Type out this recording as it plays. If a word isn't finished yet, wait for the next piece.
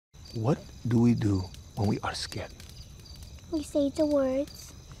What do we do when we are scared? We say the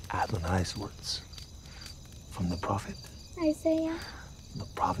words. Adonai's words. From the prophet? Isaiah. The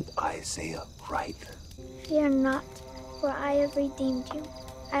prophet Isaiah, right. Fear not, for I have redeemed you.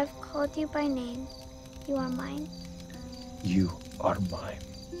 I have called you by name. You are mine. You are mine.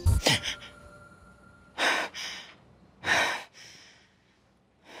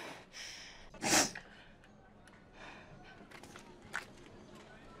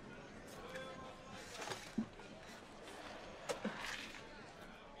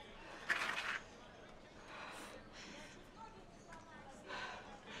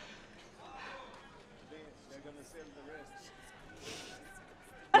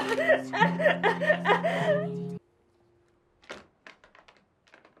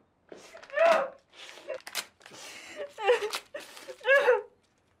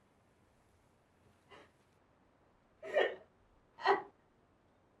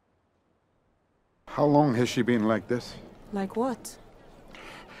 How long has she been like this? Like what?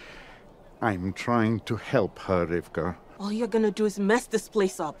 I'm trying to help her, Rivka. All you're gonna do is mess this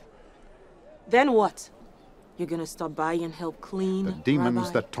place up. Then what? You're gonna stop by and help clean, The demons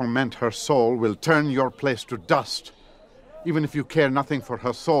Rabbi? that torment her soul will turn your place to dust. Even if you care nothing for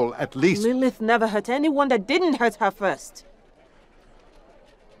her soul, at least... Lilith never hurt anyone that didn't hurt her first.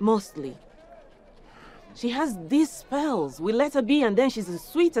 Mostly. She has these spells. We let her be and then she's as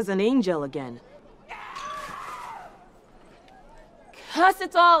sweet as an angel again. Curse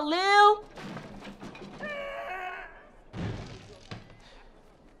it all, Lil!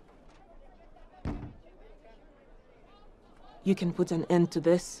 You can put an end to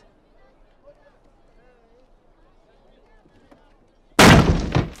this.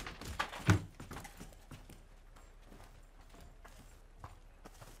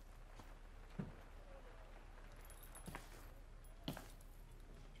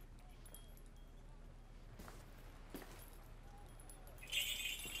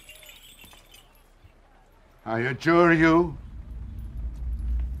 I adjure you,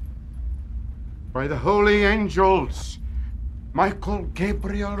 by the holy angels, Michael,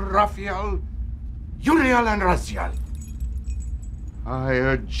 Gabriel, Raphael, Uriel, and Raziel, I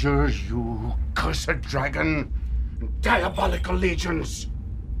adjure you, cursed dragon, and diabolical legions,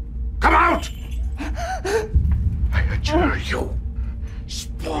 come out! I adjure you,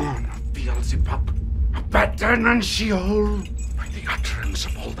 spawn of Beelzebub, Abaddon and Sheol, by the utterance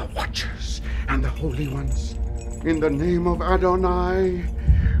of all the watchers and the holy ones, in the name of Adonai,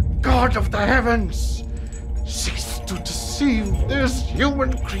 God of the heavens, cease to deceive this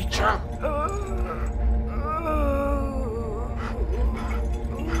human creature.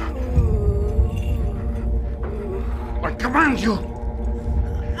 I command you,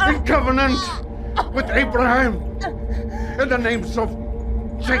 in covenant with Abraham, in the names of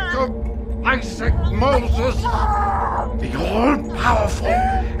Jacob, Isaac, Moses, the all-powerful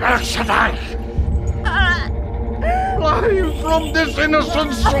El Shaddai, fly from this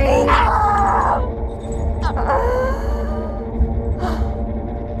innocent soul!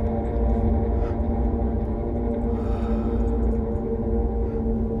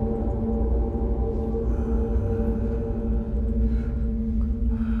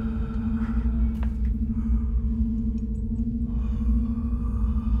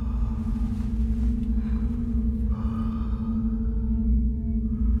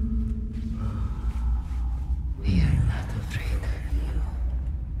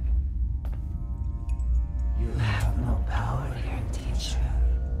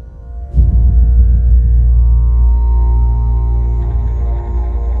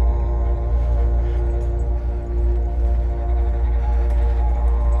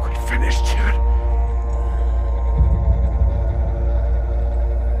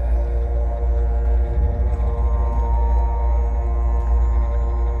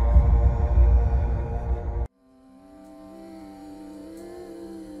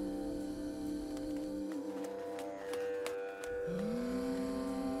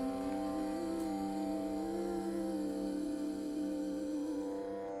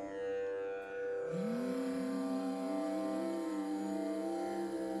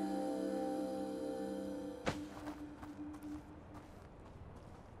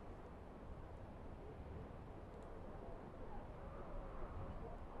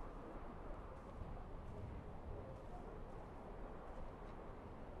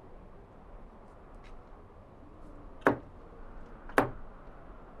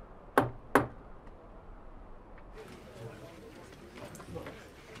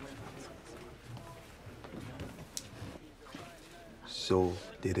 So,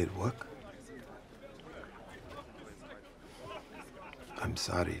 did it work? I'm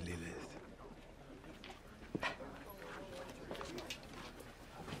sorry, Lilith.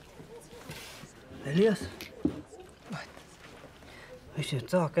 Elias? What? We should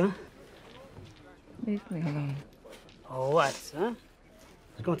talk, huh? Leave me alone. Oh, what, huh?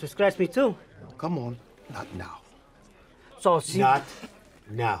 It's going to scratch me too. Come on. Not now. So she... Not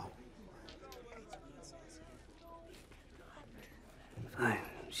now. Fine.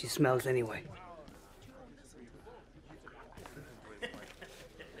 She smells anyway.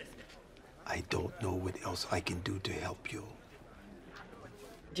 I don't know what else I can do to help you.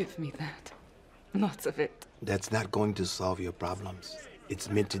 Give me that. Lots of it. That's not going to solve your problems. It's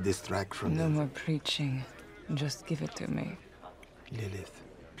meant to distract from No them. more preaching. Just give it to me. Lilith,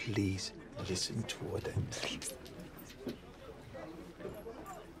 please listen to what I'm saying. Please.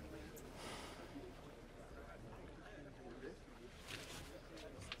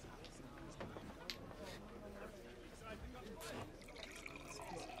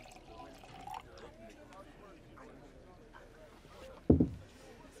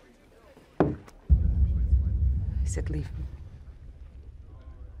 I said leave me.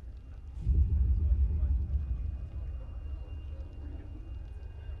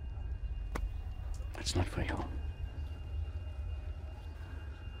 It's not for you.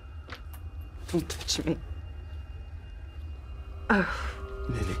 Don't touch me. Oh.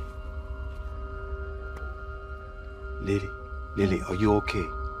 Lily. Lily. Lily, are you okay?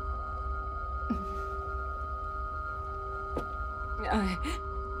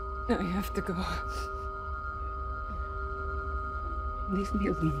 I have to go. Leave me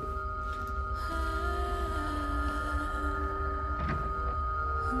alone.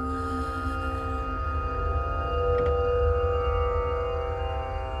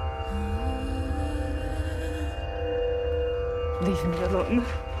 Leave me alone.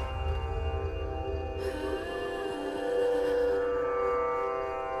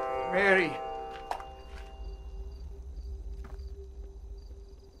 Mary.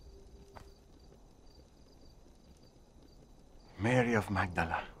 Mary of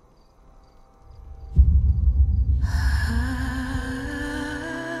Magdala.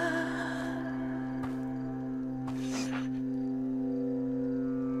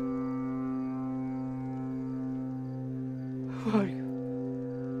 Who are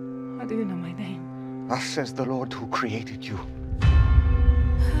you? How do you know my name? Thus says the Lord who created you,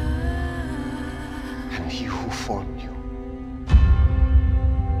 and he who formed you.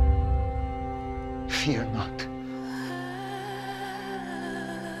 Fear not,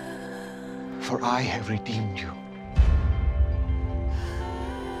 for I have redeemed you.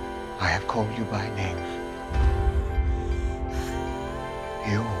 I have called you by name.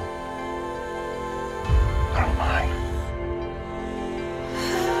 You are mine.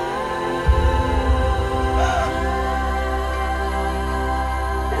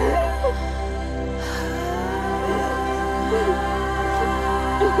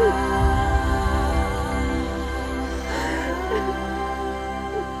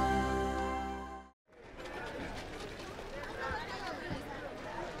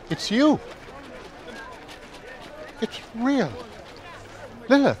 It's you. It's real.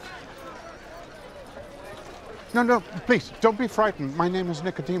 Lilith. No, please, don't be frightened. My name is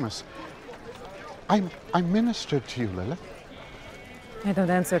Nicodemus. I ministered to you, Lilith. I don't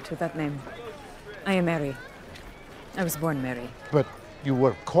answer to that name. I am Mary. I was born Mary. But you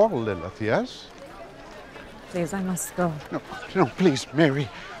were called Lilith, yes? Please, I must go. No, please, Mary.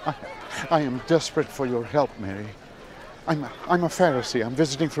 I am desperate for your help, Mary. I'm a Pharisee. I'm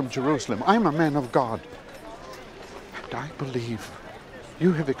visiting from Jerusalem. I'm a man of God. And I believe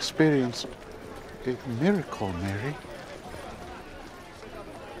you have experienced a miracle, Mary.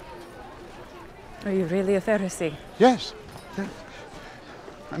 Are you really a Pharisee? Yes.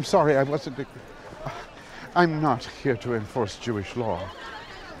 I'm sorry, I wasn't... I'm not here to enforce Jewish law.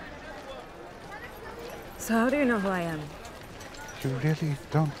 So how do you know who I am? You really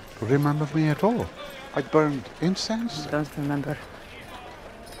don't remember me at all. I burned incense. I don't remember.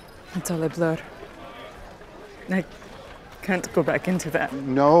 It's all a blur. I can't go back into that.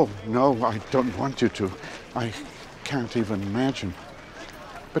 No, I don't want you to. I can't even imagine.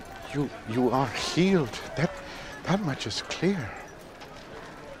 But you are healed. That much is clear.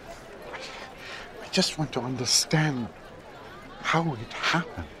 I just want to understand how it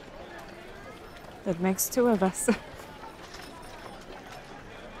happened. That makes two of us.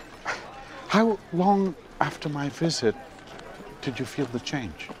 How long after my visit did you feel the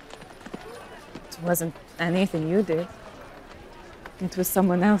change? It wasn't anything you did. It was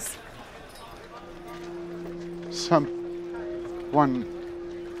someone else. Someone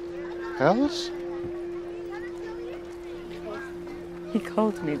else? He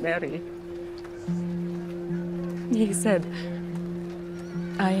called me Mary. He said,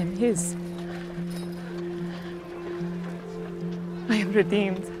 I am his. I am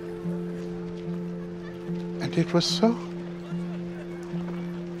redeemed. And it was so?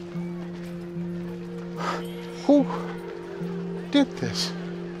 Who did this?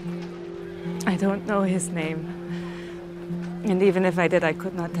 I don't know his name. And even if I did, I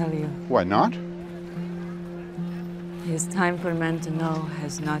could not tell you. Why not? His time for men to know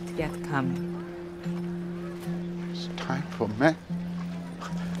has not yet come. It's time for men.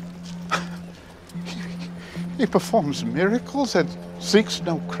 He performs miracles and seeks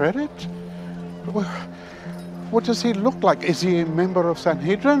no credit? What does he look like? Is he a member of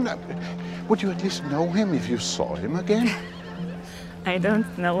Sanhedrin? Would you at least know him if you saw him again? I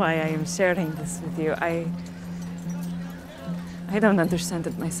don't know why I am sharing this with you. I don't understand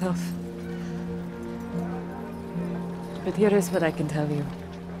it myself. But here is what I can tell you.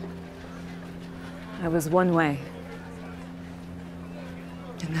 I was one way.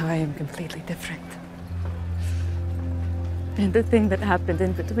 And now I am completely different. And the thing that happened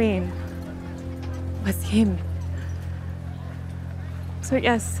in between was him. So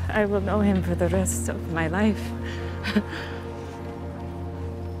yes, I will know him for the rest of my life.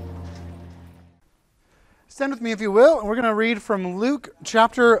 Stand with me if you will, and we're going to read from Luke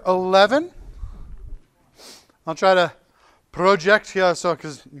chapter 11. I'll try to project here,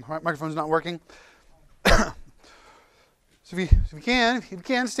 because my microphone's not working. So if you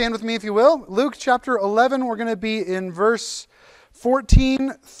can, stand with me if you will. Luke chapter 11, we're going to be in verse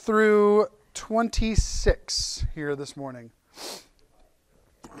 14 through 26 here this morning.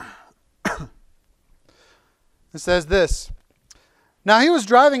 It says this: Now he was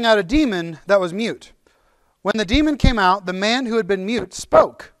driving out a demon that was mute. When the demon came out, the man who had been mute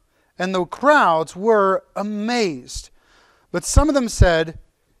spoke, and the crowds were amazed. But some of them said,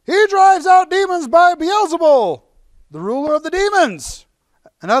 He drives out demons by Beelzebul, the ruler of the demons.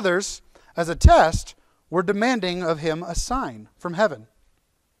 And others, as a test, were demanding of him a sign from heaven.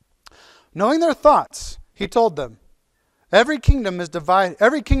 Knowing their thoughts, he told them, Every kingdom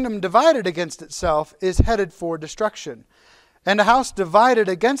divided against itself is headed for destruction, and a house divided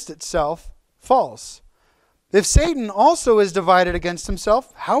against itself falls. If Satan also is divided against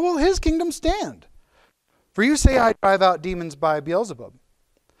himself, how will his kingdom stand? For you say I drive out demons by Beelzebub.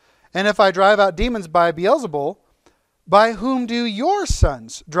 And if I drive out demons by Beelzebul, by whom do your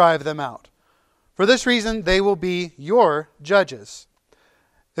sons drive them out? For this reason they will be your judges.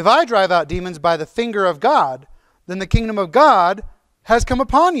 If I drive out demons by the finger of God, then the kingdom of God has come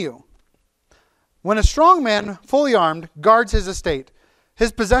upon you. When a strong man, fully armed, guards his estate,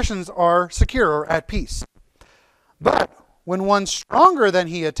 his possessions are secure or at peace. But when one stronger than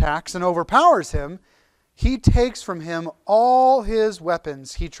he attacks and overpowers him, he takes from him all his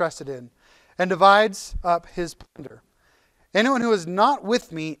weapons he trusted in and divides up his plunder. Anyone who is not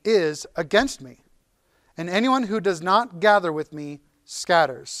with me is against me, and anyone who does not gather with me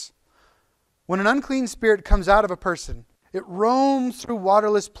scatters. When an unclean spirit comes out of a person, it roams through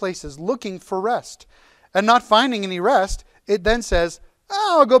waterless places looking for rest. And not finding any rest, it then says,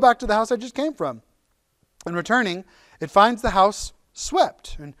 I'll go back to the house I just came from. And returning, it finds the house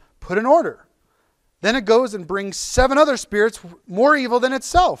swept and put in order. Then it goes and brings 7 other spirits more evil than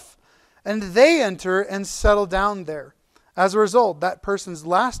itself. And they enter and settle down there. As a result, that person's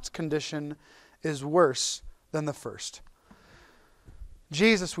last condition is worse than the first.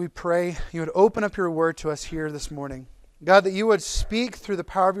 Jesus, we pray you would open up your word to us here this morning. God, that you would speak through the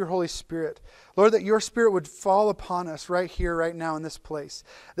power of your Holy Spirit. Lord, that your Spirit would fall upon us right here, right now in this place.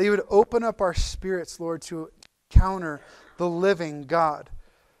 That you would open up our spirits, Lord, to encounter the living God.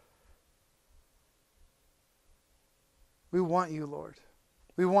 We want you, Lord.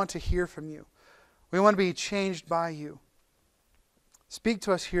 We want to hear from you. We want to be changed by you. Speak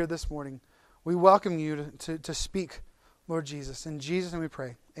to us here this morning. We welcome you to speak, Lord Jesus. In Jesus' name we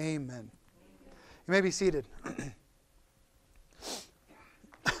pray. Amen. You may be seated.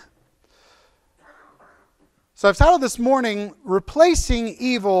 So I've titled this morning, Replacing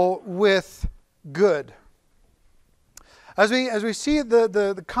Evil with Good. As we see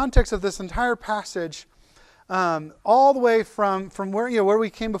the context of this entire passage, all the way from where we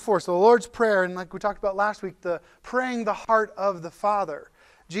came before. So the Lord's Prayer, and like we talked about last week, the praying the heart of the Father.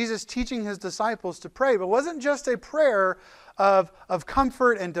 Jesus teaching his disciples to pray, but it wasn't just a prayer of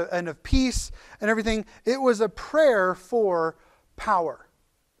comfort and of peace and everything. It was a prayer for power.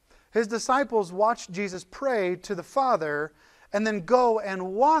 His disciples watched Jesus pray to the Father and then go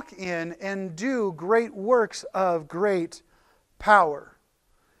and walk in and do great works of great power.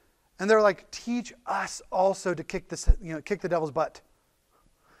 And they're like, teach us also to kick the devil's butt.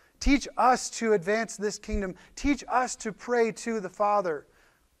 Teach us to advance this kingdom. Teach us to pray to the Father,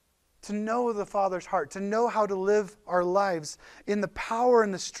 to know the Father's heart, to know how to live our lives in the power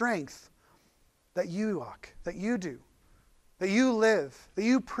and the strength that you walk, that you do, that you live, that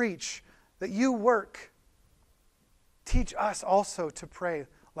you preach, that you work. Teach us also to pray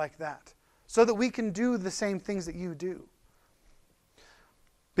like that, so that we can do the same things that you do.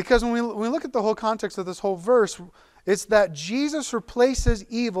 Because when we look at the whole context of this whole verse, it's that Jesus replaces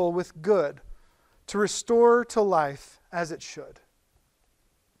evil with good to restore to life as it should.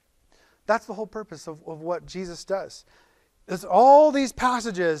 That's the whole purpose of what Jesus does. It's all these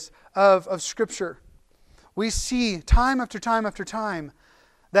passages of Scripture. We see time after time after time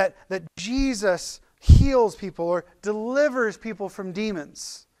that Jesus heals people or delivers people from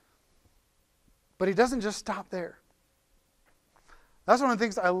demons. But he doesn't just stop there. That's one of the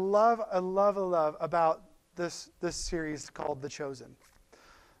things I love about this series called The Chosen.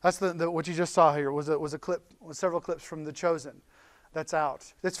 That's what you just saw here was a clip, several clips from The Chosen. That's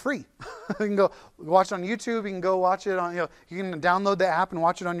out. It's free. You can go watch it on YouTube. You can go watch it on, you can download the app and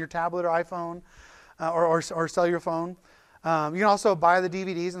watch it on your tablet or iPhone, or cellular phone. You can also buy the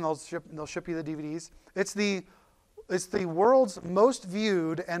DVDs, and they'll ship you the DVDs. It's the world's most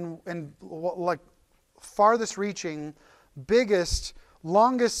viewed and like farthest reaching, biggest,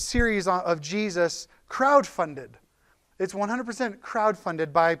 longest series of Jesus crowdfunded. It's 100%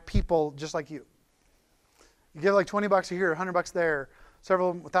 crowdfunded by people just like you. You give like $20 here, $100 there,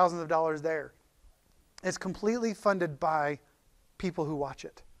 several thousands of dollars there. It's completely funded by people who watch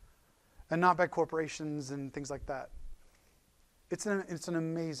it, and not by corporations and things like that. It's an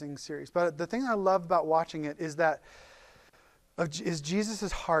amazing series. But the thing I love about watching it is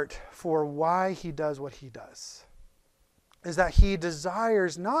Jesus' heart for why he does what he does. Is that he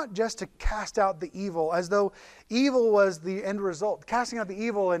desires not just to cast out the evil, as though evil was the end result. Casting out the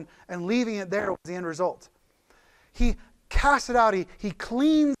evil and leaving it there was the end result. He casts it out, he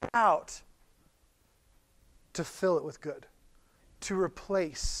cleans it out to fill it with good, to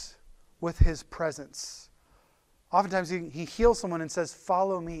replace with his presence. Oftentimes he heals someone and says,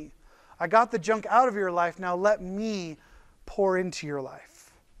 "Follow me. I got the junk out of your life, now let me pour into your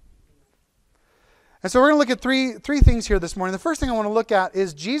life." And so we're going to look at three things here this morning. The first thing I want to look at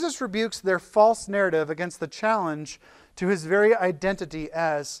is Jesus rebukes their false narrative against the challenge to his very identity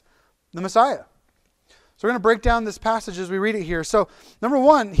as the Messiah. So we're going to break down this passage as we read it here. So number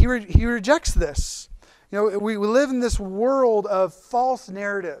one, he rejects this. We live in this world of false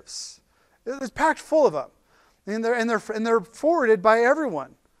narratives. It's packed full of them. And they're forwarded by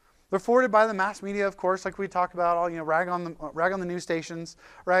everyone. They're forwarded by the mass media, of course, like we talk about. Rag on the news stations,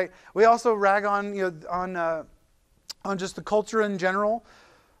 right? We also rag on just the culture in general,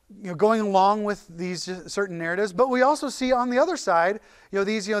 going along with these certain narratives. But we also see on the other side,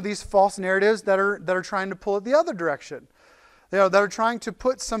 these false narratives that are trying to pull it the other direction. That are trying to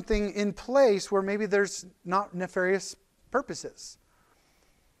put something in place where maybe there's not nefarious purposes.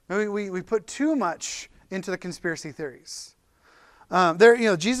 Maybe we put too much into the conspiracy theories.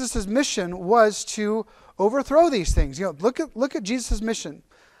 Jesus' mission was to overthrow these things. Look at Jesus' mission.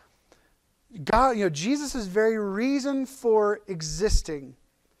 God, Jesus' very reason for existing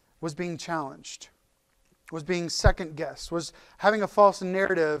was being challenged, was being second guessed, was having a false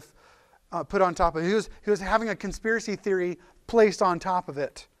narrative put on top of it. He was having a conspiracy theory placed on top of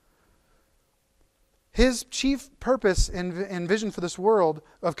it. His chief purpose and vision for this world,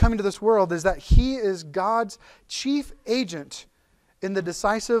 of coming to this world, is that he is God's chief agent in the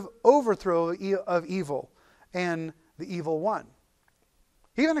decisive overthrow of evil and the evil one.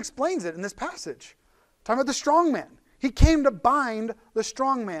 He even explains it in this passage, talking about the strong man. He came to bind the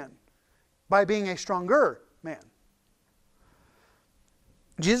strong man by being a stronger man.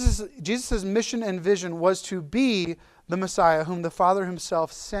 Jesus' mission and vision was to be the Messiah whom the Father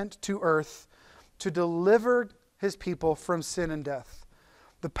himself sent to earth to deliver his people from sin and death,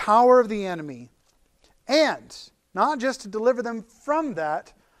 the power of the enemy, and not just to deliver them from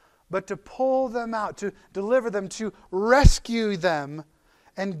that, but to pull them out, to deliver them, to rescue them,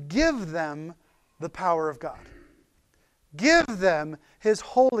 and give them the power of God. Give them his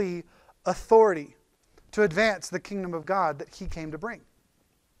holy authority to advance the kingdom of God that he came to bring.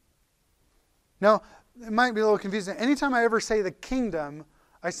 Now, it might be a little confusing. Anytime I ever say the kingdom,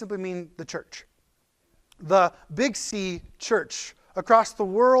 I simply mean the church. The Big C church. Across the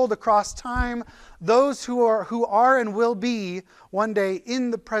world, across time, those who are and will be one day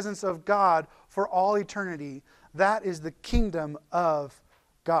in the presence of God for all eternity. That is the kingdom of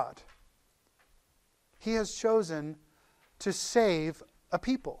God. He has chosen to save a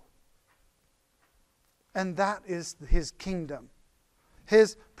people. And that is his kingdom.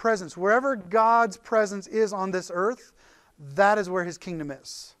 His presence. Wherever God's presence is on this earth, that is where His kingdom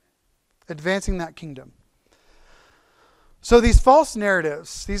is. Advancing that kingdom. So these false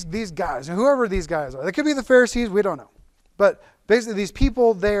narratives, these guys, and whoever these guys are, they could be the Pharisees, we don't know. But basically these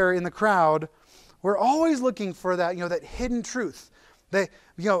people there in the crowd were always looking for that, that hidden truth.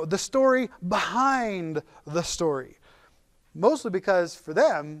 The story behind the story. Mostly because for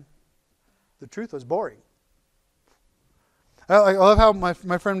them, the truth was boring. I love how my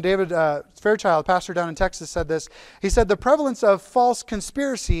friend David Fairchild, pastor down in Texas, said this. He said, the prevalence of false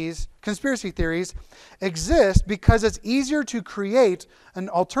conspiracy theories exists because it's easier to create an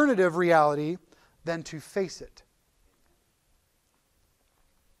alternative reality than to face it.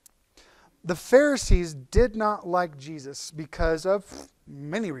 The Pharisees did not like Jesus because of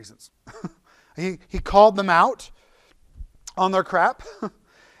many reasons. He called them out on their crap.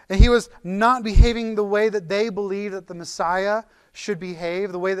 And He was not behaving the way that they believed that the Messiah should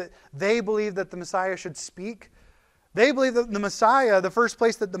behave, the way that they believed that the Messiah should speak. They believed that the Messiah, the first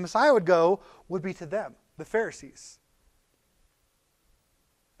place that the Messiah would go, would be to them, the Pharisees.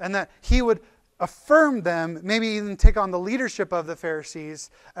 And that He would affirm them, maybe even take on the leadership of the Pharisees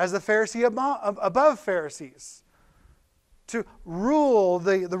as the Pharisee above Pharisees, to rule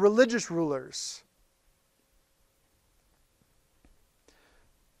the religious rulers.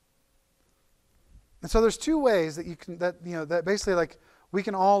 And so there's two ways that you can that basically like we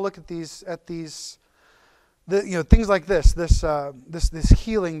can all look at these things like this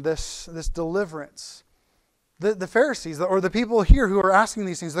healing, this deliverance. The Pharisees or the people here who are asking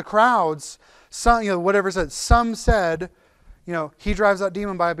these things, the crowds, some whatever it said, some said, He drives out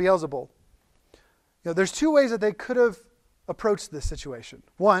demon by Beelzebul. There's two ways that they could have approached this situation.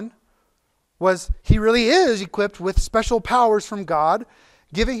 One was He really is equipped with special powers from God,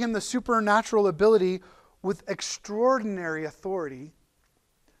 giving Him the supernatural ability with extraordinary authority,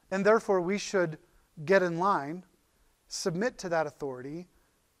 and therefore we should get in line, submit to that authority,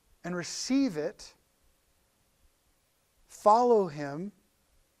 and receive it, follow Him,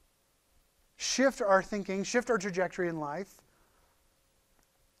 shift our thinking, shift our trajectory in life.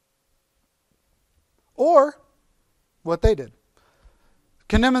 Or what they did.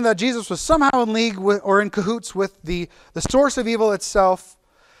 Condemning that Jesus was somehow in league with, or in cahoots with the source of evil itself,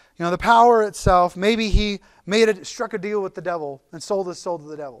 the power itself. Maybe He struck a deal with the devil and sold His soul to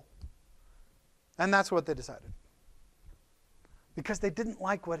the devil. And that's what they decided. Because they didn't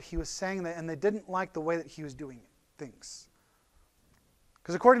like what He was saying, and they didn't like the way that He was doing things.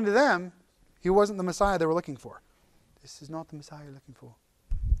 Because according to them, He wasn't the Messiah they were looking for. This is not the Messiah you're looking for.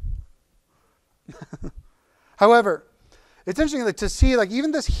 However, it's interesting to see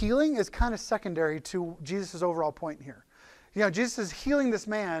even this healing is kind of secondary to Jesus' overall point here. Jesus is healing this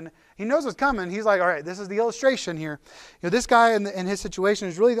man. He knows what's coming. He's like, all right, this is the illustration here. This guy and his situation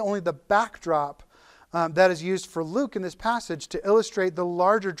is really only the backdrop that is used for Luke in this passage to illustrate the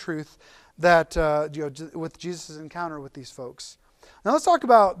larger truth that with Jesus' encounter with these folks. Now let's talk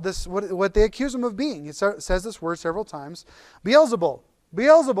about this. What they accuse Him of being. It says this word several times. Beelzebul.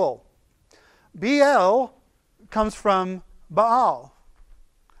 Beelzebul. Beel comes from Baal.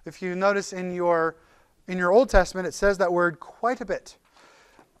 If you notice in your Old Testament, it says that word quite a bit.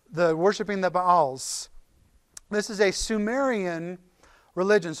 The worshiping the Baals. This is a Sumerian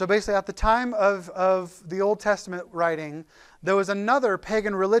religion. So basically at the time of the Old Testament writing, there was another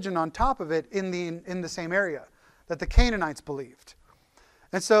pagan religion on top of it in the same area that the Canaanites believed.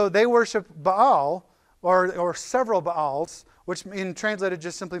 And so they worship Baal, or several Baals, which in translated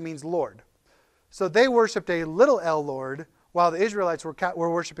just simply means Lord. So they worshipped a little L Lord, while the Israelites were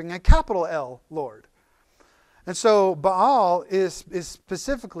worshiping a capital L Lord. And so Baal is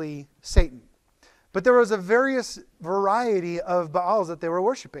specifically Satan. But there was a various variety of Baals that they were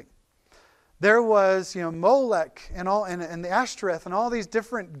worshiping. There was, Molech and the Ashtoreth and all these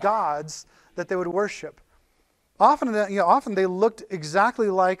different gods that they would worship. Often they looked exactly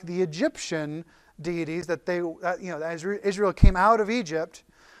like the Egyptian deities that as Israel came out of Egypt,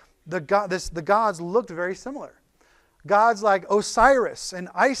 the gods looked very similar. Gods like Osiris and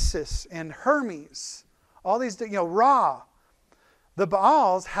Isis and Hermes, all these, Ra. The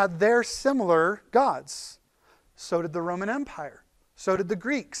Baals had their similar gods. So did the Roman Empire. So did the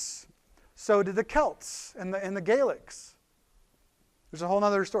Greeks. So did the Celts and the Gaelics. There's a whole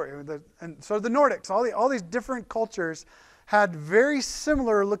other story. And so did the Nordics. All these different cultures had very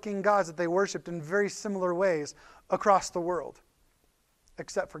similar looking gods that they worshipped in very similar ways across the world,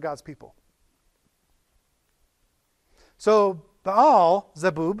 except for God's people. So Baal,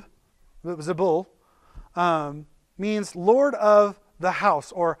 Zebul, means Lord of the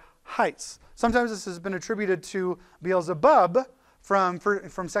house or heights. Sometimes this has been attributed to Beelzebub from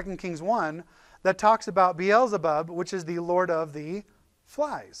 2 Kings 1 that talks about Beelzebub, which is the lord of the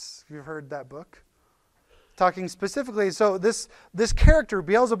flies. You've heard that book. Talking specifically, so this character,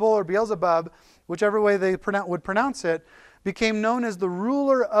 Beelzebul or Beelzebub, whichever way they would pronounce it, became known as the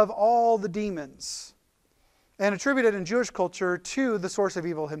ruler of all the demons, and attributed in Jewish culture to the source of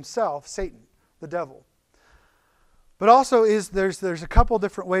evil himself, Satan, the devil. But also there's a couple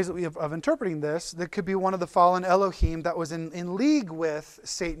different ways that we have of interpreting this. That could be one of the fallen Elohim that was in league with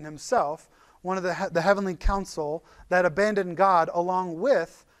Satan himself, one of the heavenly council that abandoned God along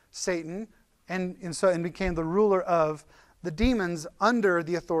with Satan, and became the ruler of the demons under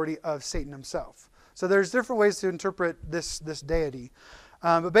the authority of Satan himself. So there's different ways to interpret this deity.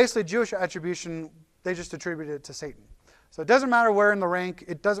 But basically Jewish attribution, they just attribute it to Satan. So it doesn't matter where in the rank,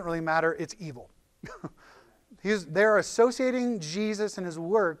 it doesn't really matter, it's evil. They're associating Jesus and his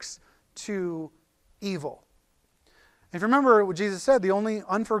works to evil. If you remember what Jesus said, the only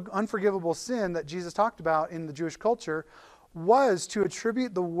unforgivable sin that Jesus talked about in the Jewish culture was to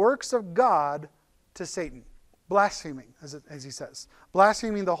attribute the works of God to Satan. Blaspheming, as he says.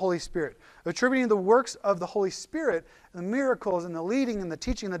 Blaspheming the Holy Spirit. Attributing the works of the Holy Spirit, the miracles and the leading and the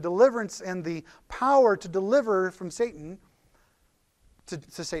teaching, the deliverance and the power to deliver from Satan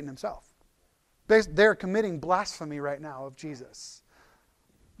to Satan himself. They're committing blasphemy right now of Jesus.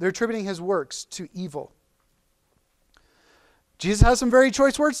 They're attributing his works to evil. Jesus has some very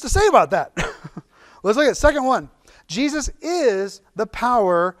choice words to say about that. Let's look at the second one. Jesus is the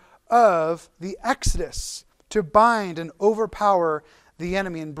power of the Exodus to bind and overpower the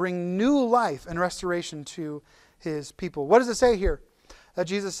enemy and bring new life and restoration to his people. What does it say here that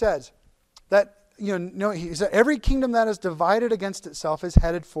Jesus says? That he said, every kingdom that is divided against itself is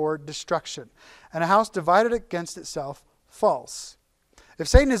headed for destruction, and a house divided against itself falls. If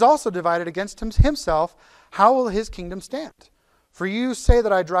Satan is also divided against himself, how will his kingdom stand? For you say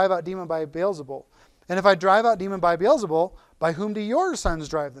that I drive out demon by Beelzebul. And if I drive out demon by Beelzebul, by whom do your sons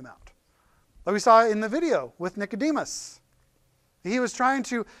drive them out? Like we saw in the video with Nicodemus. He was trying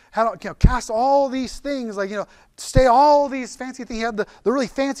to cast all these things, stay all these fancy things. He had the really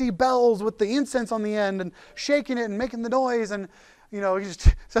fancy bells with the incense on the end and shaking it and making the noise. And, so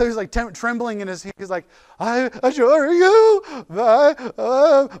he was like trembling in his, he's like, I assure you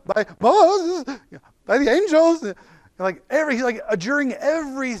by Moses, by the angels. He's like adjuring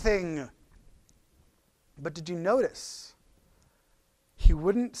everything. But did you notice? He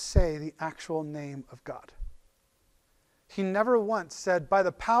wouldn't say the actual name of God. He never once said, by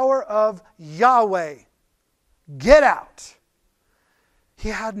the power of Yahweh, get out. He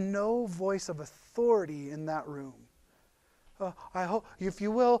had no voice of authority in that room. I hope, if you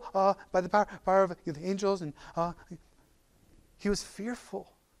will, by the power of the angels. And he was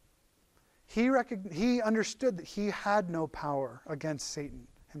fearful. He understood that he had no power against Satan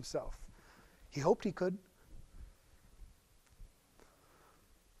himself. He hoped he could.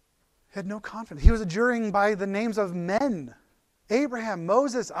 He had no confidence. He was adjuring by the names of men. Abraham,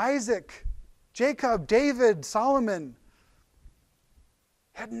 Moses, Isaac, Jacob, David, Solomon.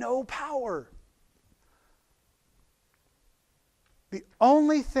 He had no power. The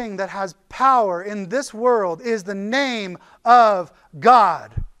only thing that has power in this world is the name of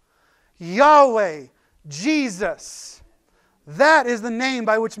God. Yahweh, Jesus. That is the name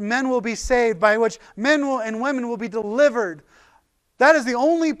by which men will be saved, by which men and women will be delivered. That is the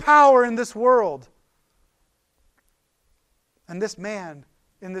only power in this world. And this man,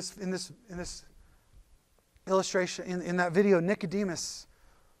 in this illustration, in that video, Nicodemus,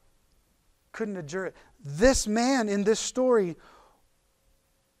 couldn't endure it. This man in this story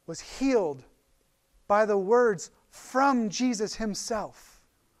was healed by the words from Jesus himself,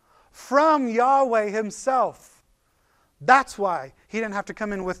 from Yahweh himself. That's why he didn't have to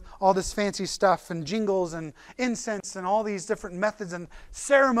come in with all this fancy stuff and jingles and incense and all these different methods and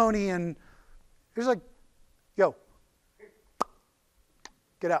ceremony. And he was like, yo,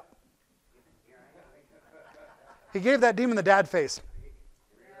 get out. He gave that demon the dad face.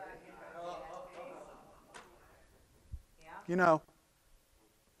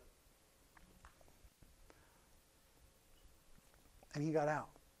 And he got out.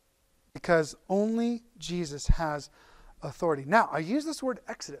 Because only Jesus has authority. Now, I use this word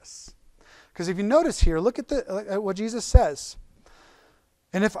Exodus because if you notice here, look at what Jesus says.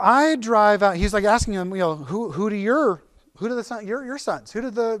 And if I drive out, he's like asking him, who do your sons? Who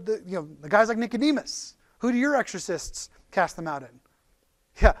do the guys like Nicodemus? Who do your exorcists cast them out in?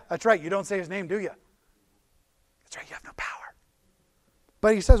 Yeah, that's right. You don't say his name, do you? That's right. You have no power.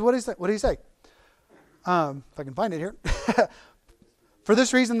 But he says, what did he say? If I can find it here. For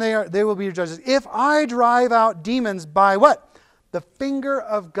this reason, they will be your judges. If I drive out demons by what? The finger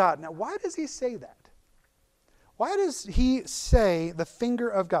of God. Now, why does he say that? Why does he say the finger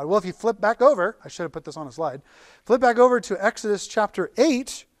of God? Well, if you flip back over, I should have put this on a slide. Flip back over to Exodus chapter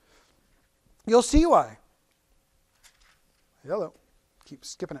 8, you'll see why. Hello. Keep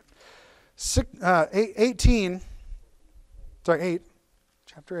skipping it. 8,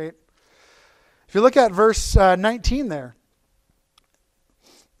 chapter 8. If you look at verse 19 there,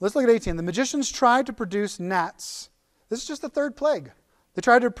 let's look at 18. The magicians tried to produce gnats. This is just the third plague. They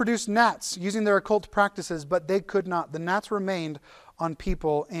tried to produce gnats using their occult practices, but they could not. The gnats remained on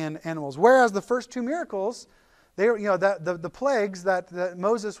people and animals. Whereas the first two miracles, the plagues that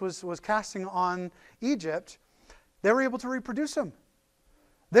Moses was casting on Egypt, they were able to reproduce them.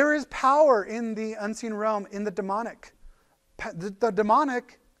 There is power in the unseen realm, in the demonic. The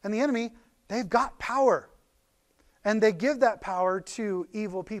demonic and the enemy, they've got power. And they give that power to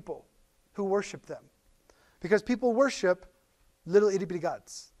evil people who worship them. Because people worship little itty-bitty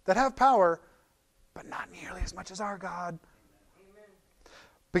gods that have power, but not nearly as much as our God. Amen.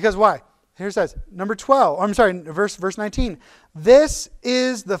 Because why? Here it says, verse 19. This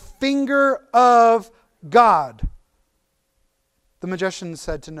is the finger of God, the magicians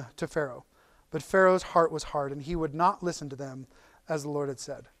said to Pharaoh. But Pharaoh's heart was hard, and he would not listen to them, as the Lord had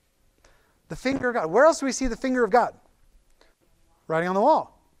said. The finger of God. Where else do we see the finger of God? Writing on the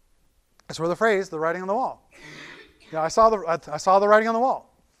wall. That's where the phrase, the writing on the wall. I saw the writing on the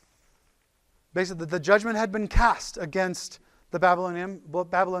wall. Basically, the judgment had been cast against the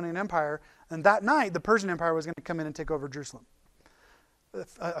Babylonian Empire, and that night, the Persian Empire was going to come in and take over Jerusalem.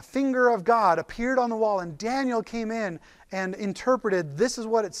 A finger of God appeared on the wall, and Daniel came in and interpreted, this is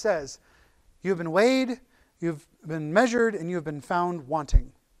what it says. You have been weighed, you've been measured, and you have been found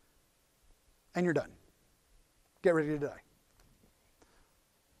wanting. And you're done. Get ready to die.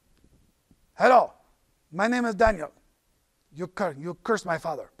 Hello, my name is Daniel. You cursed my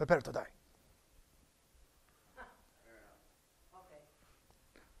father. Prepare to die.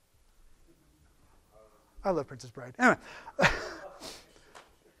 I love Princess Bride. Anyway.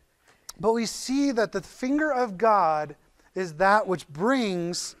 But we see that the finger of God is that which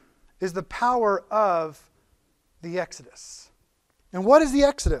is the power of the Exodus. And what is the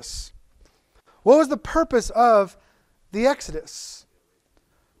Exodus? What was the purpose of the Exodus?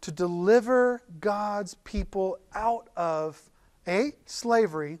 To deliver God's people out of,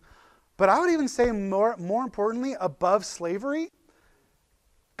 slavery, but I would even say more importantly, above slavery,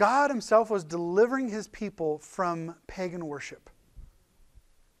 God himself was delivering his people from pagan worship.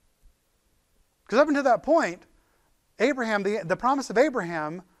 Because up until that point, Abraham, the promise of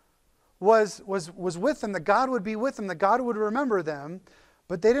Abraham was with them, that God would be with them, that God would remember them,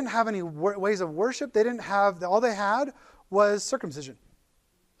 but they didn't have any ways of worship. All they had was circumcision.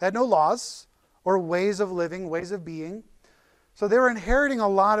 They had no laws or ways of living, ways of being. So they were inheriting a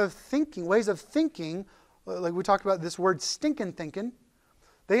lot of ways of thinking, like we talked about this word stinking thinking.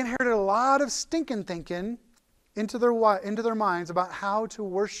 They inherited a lot of stinking thinking into their minds about how to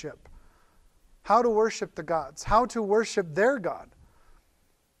worship the gods, how to worship their God.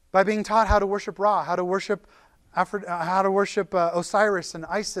 By being taught how to worship Ra, how to worship Osiris and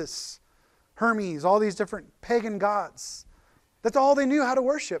Isis, Hermes, all these different pagan gods. That's all they knew how to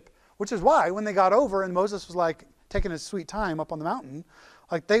worship, which is why when they got over and Moses was like taking his sweet time up on the mountain,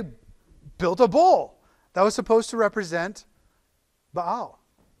 like they built a bull that was supposed to represent Baal,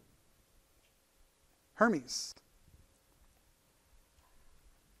 Hermes.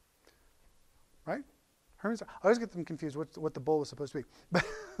 Right? Hermes. I always get them confused what the bull was supposed to be. But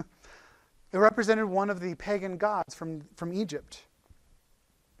it represented one of the pagan gods from Egypt.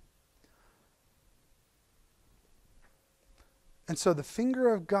 And so the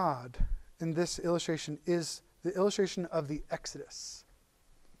finger of God in this illustration is the illustration of the Exodus.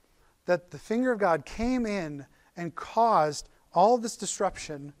 That the finger of God came in and caused all of this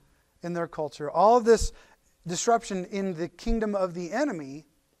disruption in their culture, all of this disruption in the kingdom of the enemy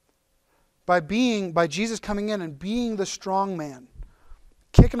by Jesus coming in and being the strong man,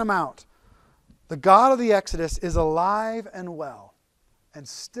 kicking them out. The God of the Exodus is alive and well and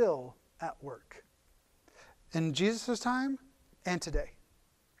still at work. In Jesus' time, and today.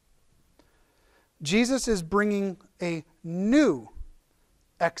 Jesus is bringing a new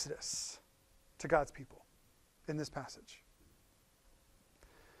exodus to God's people in this passage.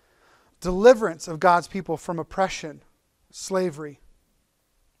 Deliverance of God's people from oppression, slavery,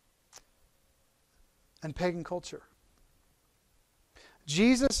 and pagan culture.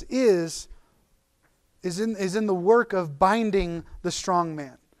 Jesus is in the work of binding the strong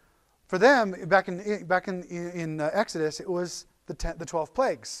man. For them, back in Exodus, it was the 12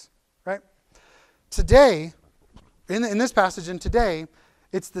 plagues, right? Today, in this passage and today,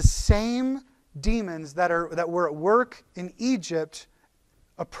 it's the same demons that were at work in Egypt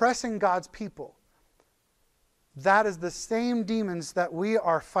oppressing God's people. That is the same demons that we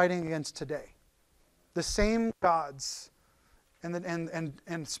are fighting against today. The same gods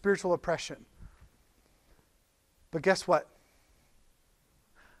and spiritual oppression. But guess what?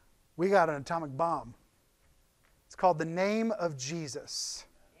 We got an atomic bomb. It's called the name of Jesus.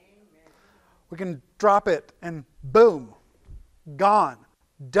 Amen. We can drop it and boom, gone,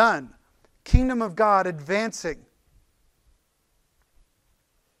 done. Kingdom of God advancing.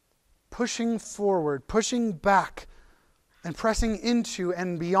 Pushing forward, pushing back, and pressing into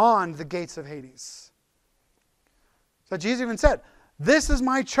and beyond the gates of Hades. So Jesus even said, "This is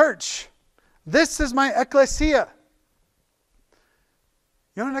my church. This is my ecclesia."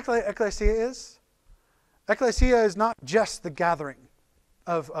 You know what an ecclesia is? Ecclesia is not just the gathering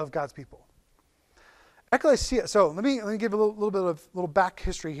of God's people. Ecclesia. So let me give a little back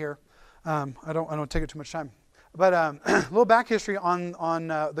history here. I don't take it too much time, but a little back history on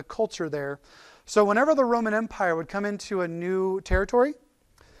the culture there. So whenever the Roman Empire would come into a new territory,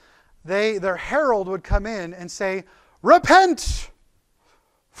 their herald would come in and say, "Repent,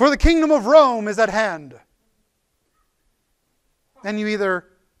 for the kingdom of Rome is at hand." And you either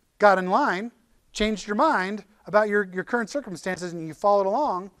got in line, changed your mind about your current circumstances, and you followed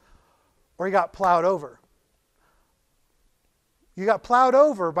along, or you got plowed over. You got plowed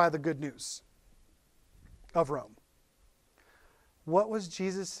over by the good news of Rome. What was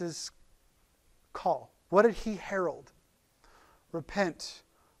Jesus' call? What did he herald? Repent,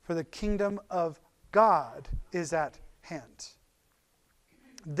 for the kingdom of God is at hand.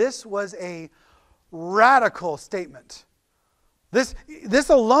 This was a radical statement. This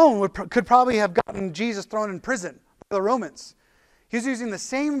alone could probably have gotten Jesus thrown in prison by the Romans. He's using the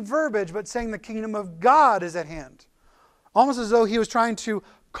same verbiage, but saying the kingdom of God is at hand. Almost as though he was trying to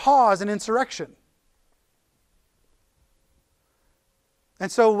cause an insurrection. And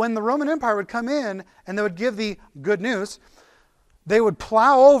so when the Roman Empire would come in and they would give the good news, they would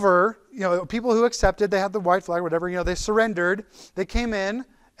plow over, people who accepted, they had the white flag, whatever, they surrendered, they came in,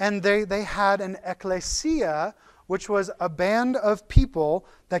 and they had an ecclesia, which was a band of people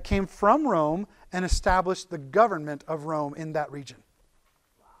that came from Rome and established the government of Rome in that region.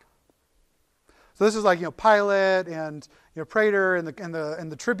 So this is like Pilate and Praetor and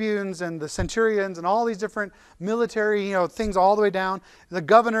the tribunes and the centurions and all these different military things all the way down, the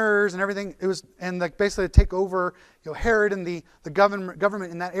governors and everything. It was basically to take over Herod and the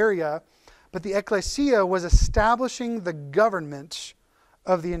government in that area. But the ecclesia was establishing the government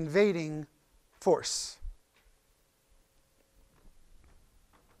of the invading force.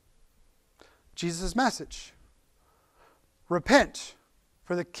 Jesus' message: repent,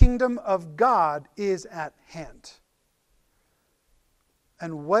 for the kingdom of God is at hand.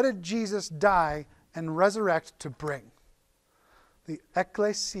 And what did Jesus die and resurrect to bring? The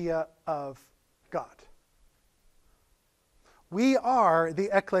ecclesia of God. We are the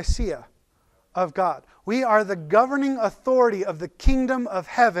ecclesia of God. We are the governing authority of the kingdom of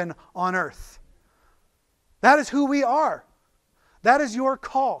heaven on earth. That is who we are. That is your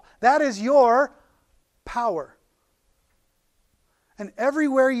call. That is your power. And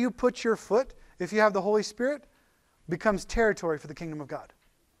everywhere you put your foot, if you have the Holy Spirit, becomes territory for the kingdom of God.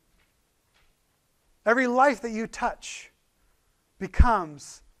 Every life that you touch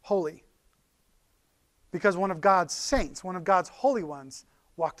becomes holy. Because one of God's saints, one of God's holy ones,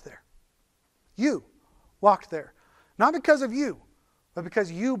 walked there. You walked there. Not because of you, but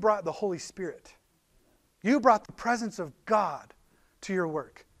because you brought the Holy Spirit. You brought the presence of God to your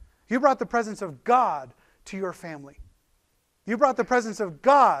work. You brought the presence of God to your family. You brought the presence of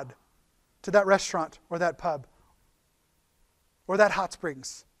God to that restaurant or that pub or that hot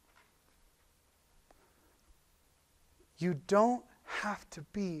springs. You don't have to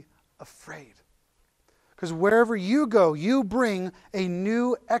be afraid. Because wherever you go, you bring a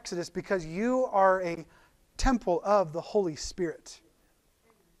new exodus because you are a temple of the Holy Spirit.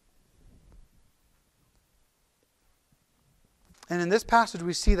 And in this passage,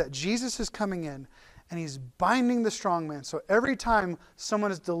 we see that Jesus is coming in and he's binding the strong man. So every time someone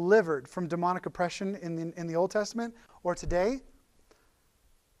is delivered from demonic oppression in the Old Testament or today,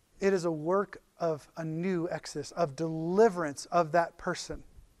 it is a work of a new exodus, of deliverance of that person.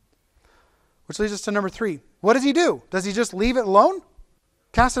 Which leads us to number 3. What does he do? Does he just leave it alone?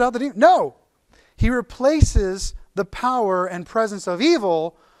 Cast it out the demon? No. He replaces the power and presence of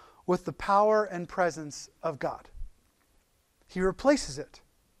evil with the power and presence of God. He replaces it.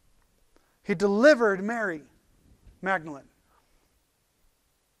 He delivered Mary Magdalene.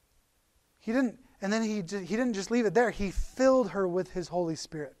 He didn't And then he didn't just leave it there. He filled her with his Holy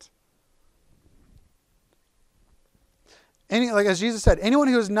Spirit. Like as Jesus said, anyone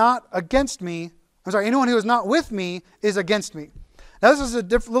who is not against me, anyone who is not with me is against me. Now this is a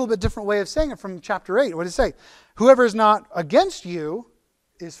little bit different way of saying it from chapter 8. What does it say? Whoever is not against you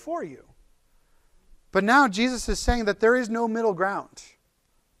is for you. But now Jesus is saying that there is no middle ground.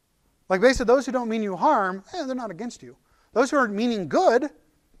 Like basically those who don't mean you harm, they're not against you. Those who are meaning good,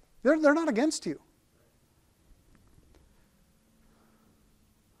 they're not against you.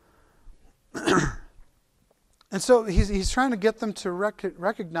 And so he's trying to get them to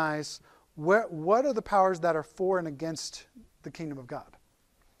recognize what are the powers that are for and against the kingdom of God.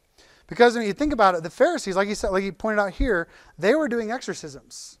 Because when you think about it, the Pharisees, like he pointed out here, they were doing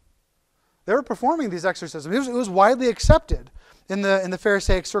exorcisms. They were performing these exorcisms. It was widely accepted in the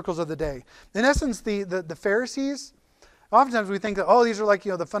Pharisaic circles of the day. In essence, the Pharisees, oftentimes we think that, these are like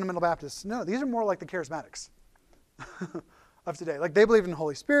the fundamental Baptists. No, these are more like the charismatics of today. Like they believed in the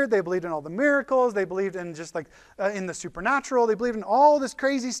Holy Spirit, they believed in all the miracles, they believed in just like in the supernatural, they believed in all this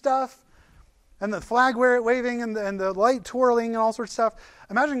crazy stuff, and the flag waving and the light twirling and all sorts of stuff.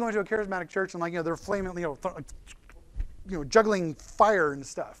 Imagine going to a charismatic church and they're flaming, juggling fire and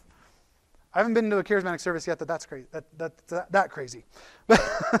stuff. I haven't been to a charismatic service yet that's crazy. That crazy.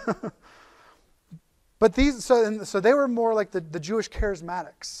 But these, so they were more like the Jewish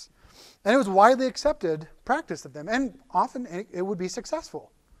charismatics. And it was widely accepted practice of them. And often it would be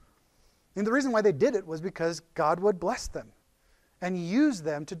successful. And the reason why they did it was because God would bless them and use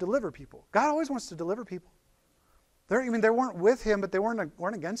them to deliver people. God always wants to deliver people. They weren't with him, but they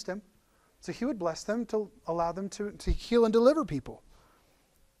weren't against him. So he would bless them to allow them to heal and deliver people.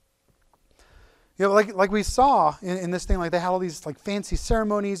 Like we saw in this thing, like they had all these like fancy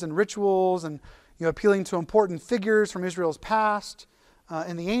ceremonies and rituals and appealing to important figures from Israel's past.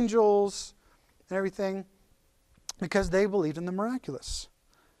 And the angels and everything, because they believed in the miraculous.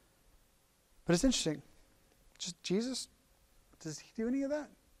 But it's interesting. Just Jesus, does he do any of that?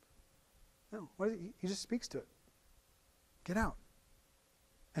 No. He just speaks to it. Get out.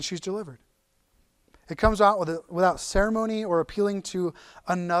 And she's delivered. It comes out without ceremony or appealing to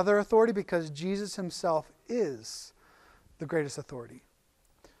another authority, because Jesus himself is the greatest authority.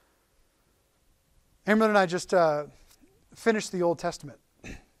 Amber and I just finished the Old Testament,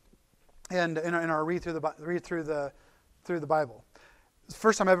 and in our read through the Bible. It's the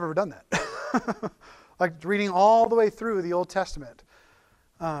first time I've ever done that. Like reading all the way through the Old Testament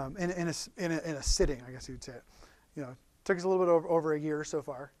in a sitting, I guess you'd say it. Took us a little bit over a year so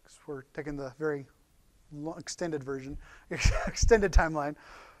far, because we're taking the very extended version, extended timeline.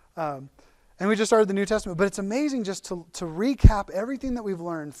 And we just started the New Testament. But it's amazing just to recap everything that we've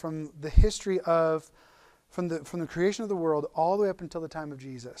learned from the history from the creation of the world all the way up until the time of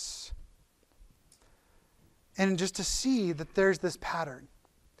Jesus. And just to see that there's this pattern.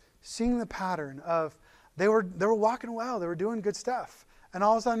 Seeing the pattern of they were walking well, they were doing good stuff. And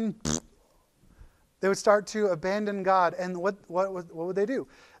all of a sudden, they would start to abandon God. And what would they do?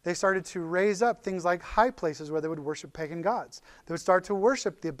 They started to raise up things like high places where they would worship pagan gods. They would start to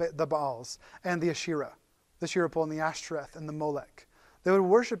worship the Baals and the Asherah, the Shirapol and the Ashtoreth and the Molech. They would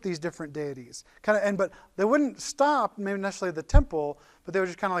worship these different deities. But they wouldn't stop, maybe necessarily the temple, but they would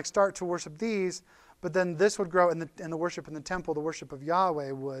just kind of like start to worship these. But then this would grow, and the worship in the temple, the worship of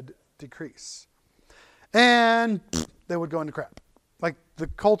Yahweh would decrease. And they would go into crap. Like the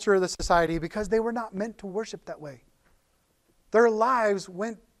culture of the society, because they were not meant to worship that way. Their lives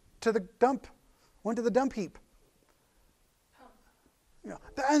went to the dump heap.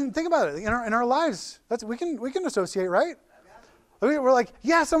 And think about it. In our lives, we can associate, right? We're like,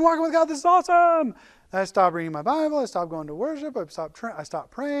 yes, I'm walking with God. This is awesome. And I stopped reading my Bible. I stopped going to worship. I stopped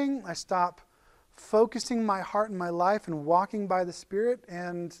praying. I stopped focusing my heart and my life and walking by the Spirit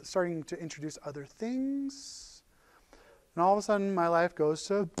and starting to introduce other things. And all of a sudden, my life goes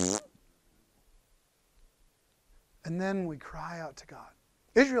to... And then we cry out to God.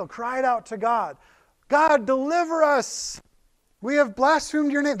 Israel cried out to God. God, deliver us. We have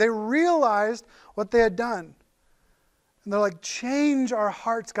blasphemed your name. They realized what they had done. And they're like, change our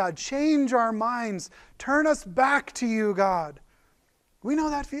hearts, God. Change our minds. Turn us back to you, God. We know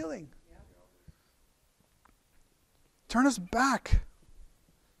that feeling. Turn us back.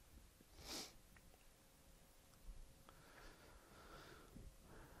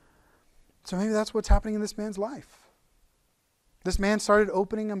 So maybe that's what's happening in this man's life. This man started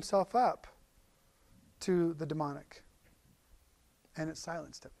opening himself up to the demonic. And it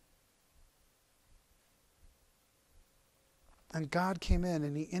silenced him. And God came in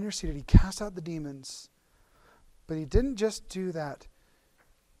and he interceded. He cast out the demons. But he didn't just do that.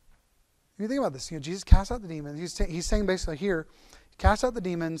 You think about this. Jesus cast out the demons. He's saying basically here, you cast out the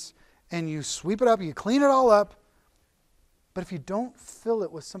demons and you sweep it up, you clean it all up. But if you don't fill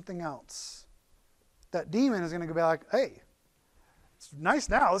it with something else, that demon is going to be like, hey, it's nice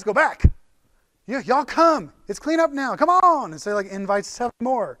now, let's go back. Y'all come. It's clean up now. Come on. And so like invites 7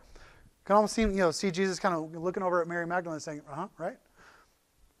 more. Can almost see Jesus kind of looking over at Mary Magdalene and saying, right?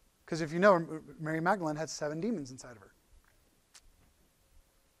 Because if you know, Mary Magdalene had 7 demons inside of her.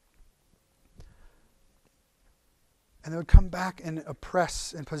 And they would come back and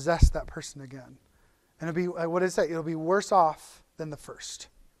oppress and possess that person again. And it'll be, what did it say? It'll be worse off than the first.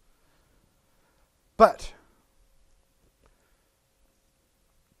 But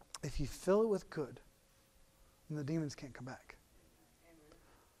if you fill it with good, then the demons can't come back.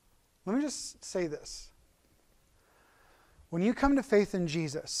 Let me just say this. When you come to faith in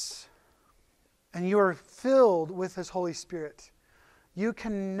Jesus and you are filled with His Holy Spirit, you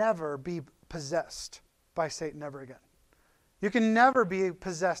can never be possessed by Satan ever again. You can never be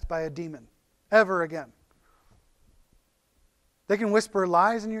possessed by a demon ever again. They can whisper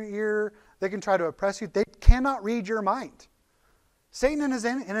lies in your ear. They can try to oppress you. They cannot read your mind. Satan and his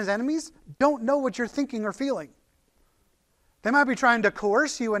enemies don't know what you're thinking or feeling. They might be trying to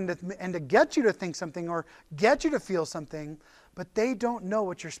coerce you and to get you to think something or get you to feel something, but they don't know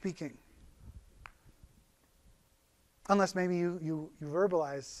what you're speaking. Unless maybe you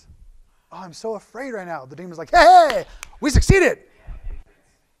verbalize, oh, I'm so afraid right now. The demon's like, hey, we succeeded.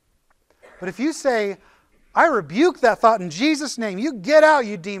 But if you say, I rebuke that thought in Jesus' name. You get out,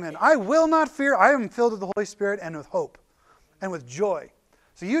 you demon. I will not fear. I am filled with the Holy Spirit and with hope and with joy.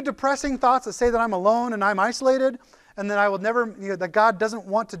 So you depressing thoughts that say that I'm alone and I'm isolated and that I will never, that God doesn't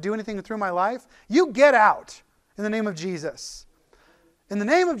want to do anything through my life, you get out in the name of Jesus. In the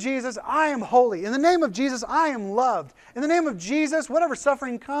name of Jesus, I am holy. In the name of Jesus, I am loved. In the name of Jesus, whatever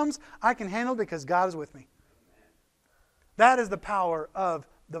suffering comes, I can handle because God is with me. That is the power of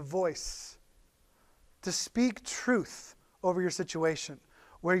the voice. To speak truth over your situation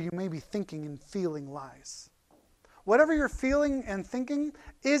where you may be thinking and feeling lies. Whatever you're feeling and thinking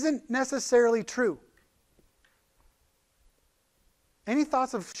isn't necessarily true. Any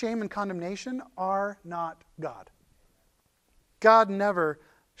thoughts of shame and condemnation are not God. God never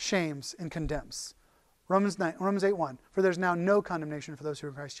shames and condemns. Romans 8:1, for there's now no condemnation for those who are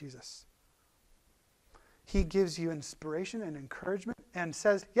in Christ Jesus. He gives you inspiration and encouragement and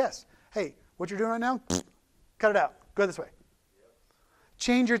says, yes, hey, what you're doing right now, cut it out. Go this way.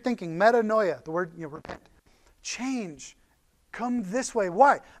 Change your thinking. Metanoia, the word, repent. Change. Come this way.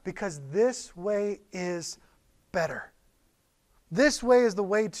 Why? Because this way is better. This way is the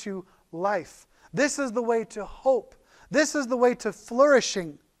way to life. This is the way to hope. This is the way to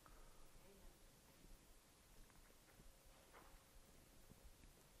flourishing.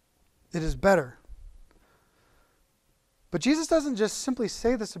 It is better. But Jesus doesn't just simply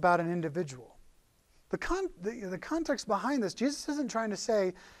say this about an individual. The context behind this, Jesus isn't trying to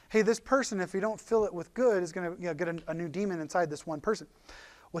say, hey, this person, if you don't fill it with good, is going to get a new demon inside this one person.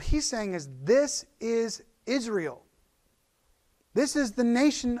 What he's saying is, this is Israel. This is the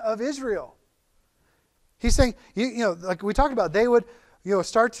nation of Israel. He's saying, like we talked about, they would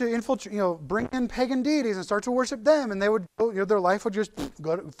start to infiltrate, bring in pagan deities and start to worship them, and they would, their life would just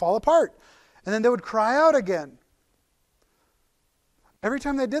fall apart. And then they would cry out again. Every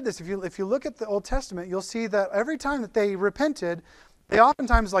time they did this, if you look at the Old Testament, you'll see that every time that they repented, they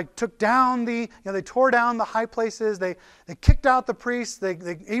oftentimes took down they tore down the high places, they kicked out the priests, they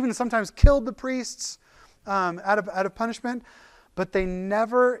even sometimes killed the priests out of punishment, but they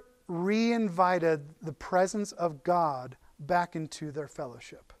never re-invited the presence of God back into their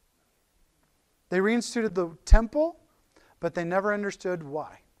fellowship. They reinstituted the temple, but they never understood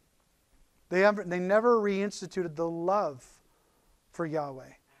why. They never reinstituted the love for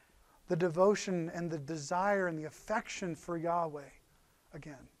Yahweh, the devotion and the desire and the affection for Yahweh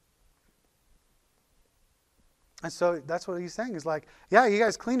again. And so that's what he's saying is yeah, you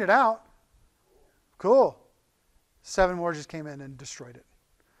guys cleaned it out. Cool. 7 more just came in and destroyed it.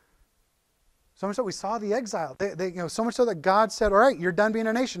 So much so we saw the exile. So much so that God said, all right, you're done being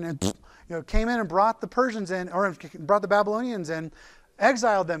a nation. And came in and brought the Persians in, or brought the Babylonians in,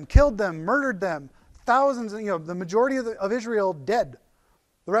 exiled them, killed them, murdered them. Thousands, the majority of Israel dead.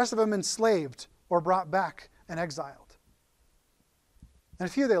 The rest of them enslaved or brought back and exiled. And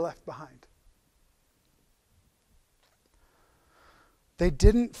a few they left behind. They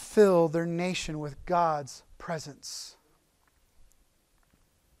didn't fill their nation with God's presence.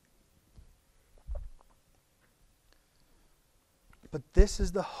 But this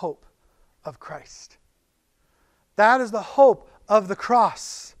is the hope of Christ. That is the hope of the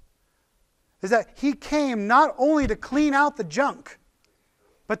cross. is that he came not only to clean out the junk,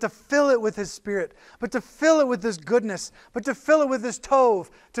 but to fill it with his Spirit, but to fill it with his goodness, but to fill it with his tov,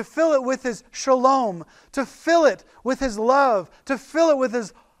 to fill it with his shalom, to fill it with his love, to fill it with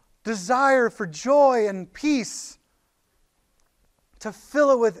his desire for joy and peace, to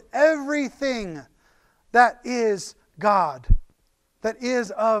fill it with everything that is God, that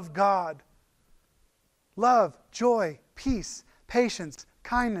is of God. Love, joy, peace, patience,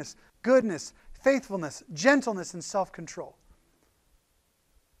 kindness, goodness, faithfulness, gentleness, and self-control.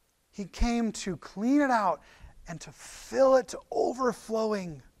 He came to clean it out and to fill it to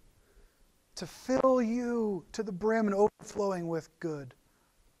overflowing, to fill you to the brim and overflowing with good,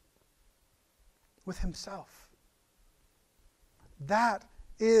 with himself. That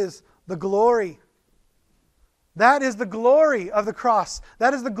is the glory. That is the glory of the cross.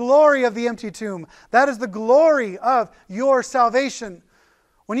 That is the glory of the empty tomb. That is the glory of your salvation.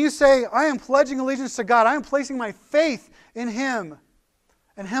 When you say, I am pledging allegiance to God, I am placing my faith in him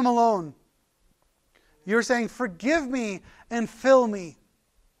and him alone, you're saying, forgive me and fill me.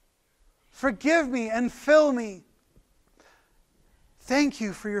 Forgive me and fill me. Thank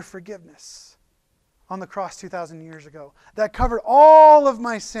you for your forgiveness on the cross 2,000 years ago. That covered all of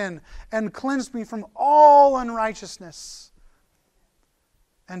my sin and cleansed me from all unrighteousness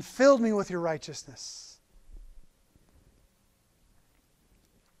and filled me with your righteousness.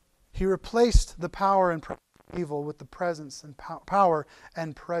 He replaced the power and evil with the presence and power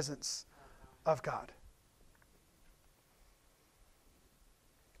and presence of God.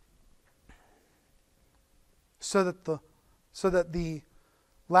 So that the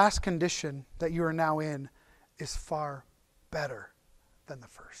last condition that you are now in is far better than the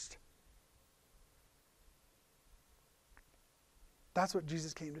first. That's what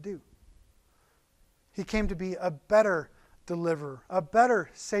Jesus came to do. He came to be a better deliverer, a better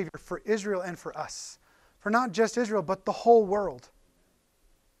Savior for Israel and for us. For not just Israel, but the whole world.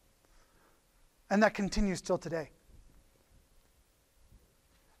 And that continues till today.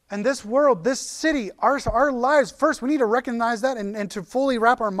 And this world, this city, our lives, first we need to recognize that and to fully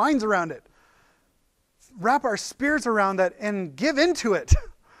wrap our minds around it. Wrap our spirits around that and give into it.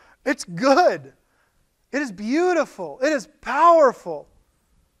 It's good. It is beautiful. It is powerful.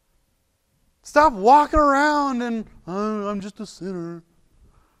 Stop walking around and, oh, I'm just a sinner.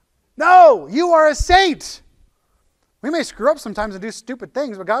 No, you are a saint. We may screw up sometimes and do stupid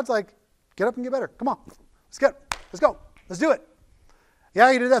things, but God's like, get up and get better. Come on. Let's go. Let's do it. Yeah,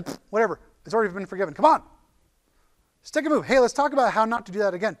 you did that. Whatever. It's already been forgiven. Come on. Stick a move. Hey, let's talk about how not to do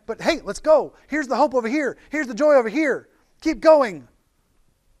that again. But hey, let's go. Here's the hope over here. Here's the joy over here. Keep going.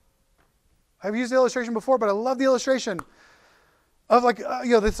 I've used the illustration before, but I love the illustration of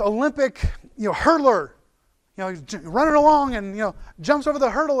this Olympic hurdler. He's running along and jumps over the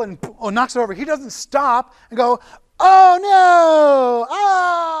hurdle and knocks it over. He doesn't stop and go, oh no!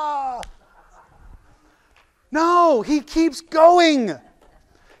 Ah! No, he keeps going.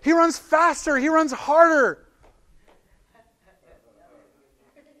 He runs faster. He runs harder.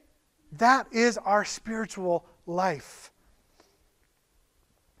 That is our spiritual life.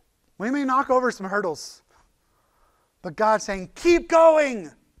 We may knock over some hurdles, but God's saying, keep going.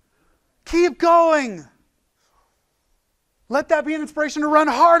 Keep going. Let that be an inspiration to run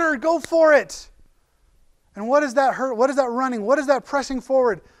harder. Go for it. And what is that hurt? What is that running? What is that pressing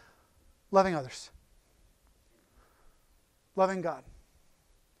forward? Loving others. Loving God.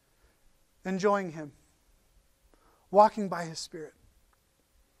 Enjoying him. Walking by his Spirit.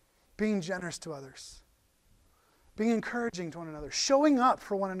 Being generous to others. Being encouraging to one another. Showing up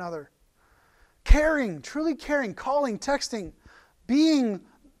for one another. Caring, truly caring, calling, texting. Being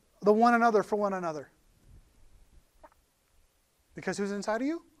the one another for one another. Because who's inside of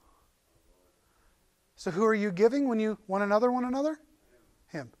you? So who are you giving when you one another?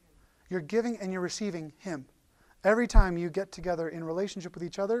 Him. You're giving and you're receiving him. Every time you get together in relationship with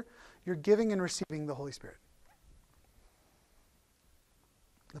each other, you're giving and receiving the Holy Spirit.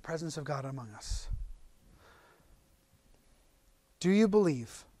 The presence of God among us. Do you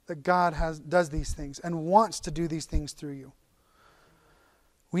believe that God does these things and wants to do these things through you?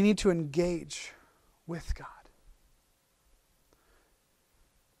 We need to engage with God.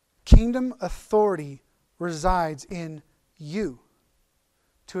 Kingdom authority resides in you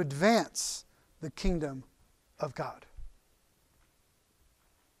to advance the kingdom of God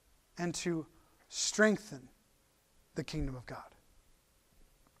and to strengthen the kingdom of God.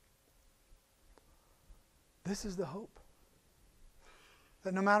 This is the hope.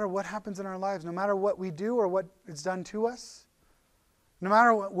 That no matter what happens in our lives, no matter what we do or what is done to us, no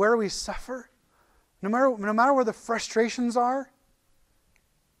matter where we suffer, no matter where the frustrations are,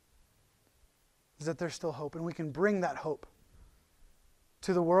 is that there's still hope, and we can bring that hope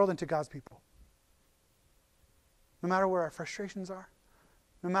to the world and to God's people. No matter where our frustrations are,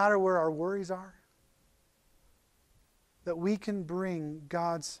 no matter where our worries are, that we can bring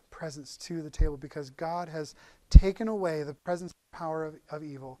God's presence to the table because God has taken away the presence and power of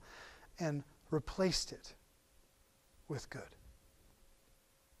evil and replaced it with good.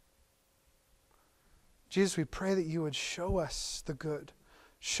 Jesus, we pray that you would show us the good.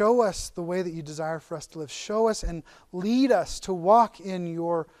 Show us the way that you desire for us to live. Show us and lead us to walk in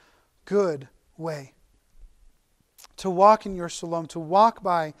your good way. To walk in your shalom, to walk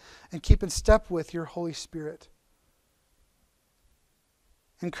by and keep in step with your Holy Spirit.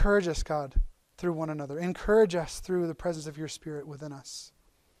 Encourage us, God, through one another. Encourage us through the presence of your Spirit within us.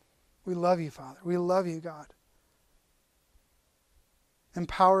 We love you, Father. We love you, God.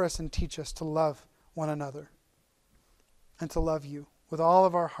 Empower us and teach us to love one another and to love you with all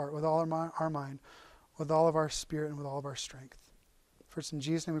of our heart, with all of our mind, with all of our spirit, and with all of our strength. For it's in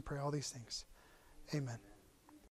Jesus' name we pray all these things. Amen.